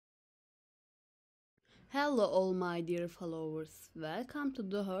Hello all my dear followers, welcome to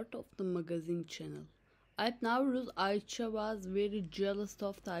the Heart of the Magazine channel. At Navruz, Ayça was very jealous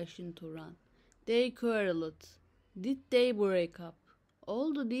of Ayşin Turan. They quarreled. Did they break up?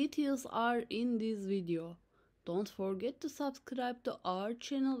 All the details are in this video. Don't forget to subscribe to our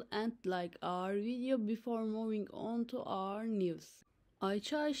channel and like our video before moving on to our news.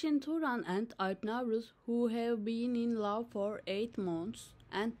 Ayça Ayşin Turan and Alp Navruz, who have been in love for 8 months,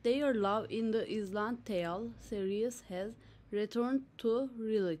 and their love in the Island Tale series has returned to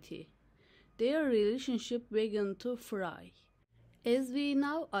reality. Their relationship began to fray. As we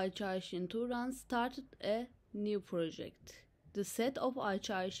know, Ayça Ayşin Turan started a new project. The set of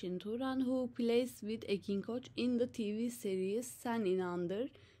Ayça Ayşin Turan, who plays with Ekin Koç in the TV series Sen İnandır,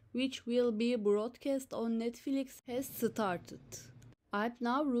 which will be broadcast on Netflix, has started. Alp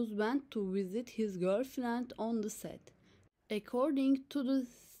Navruz went to visit his girlfriend on the set. According to the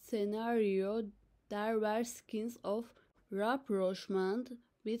scenario, there were scenes of rapprochement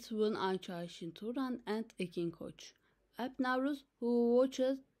between Ayça Ayşin Turan and Ekin Koç. Alp Navruz, who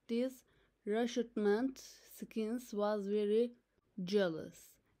watched these rapprochement scenes, was very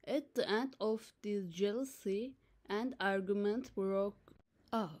jealous. At the end of this jealousy, an argument broke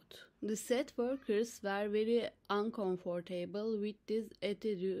out. The set workers were very uncomfortable with this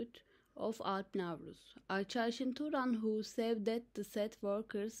attitude of Alp Navruz. Ayça Ayşin Turan, who said that the set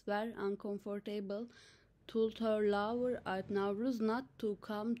workers were uncomfortable, told her lover Alp Navruz not to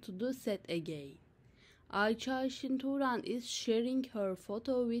come to the set again. Ayça Ayşin Turan is sharing her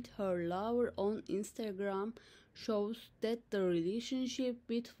photo with her lover on Instagram, shows that the relationship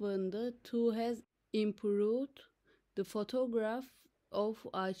between the two has improved. The photograph of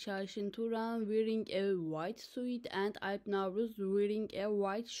Ayça Ayşin Turan wearing a white suit and Alp Navruz wearing a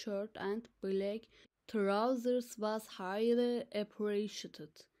white shirt and black trousers was highly appreciated.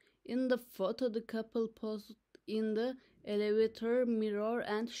 In the photo, the couple posed in the elevator mirror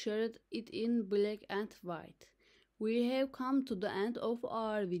and shared it in black and white. We have come to the end of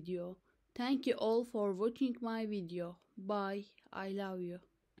our video. Thank you all for watching my video. Bye. I love you.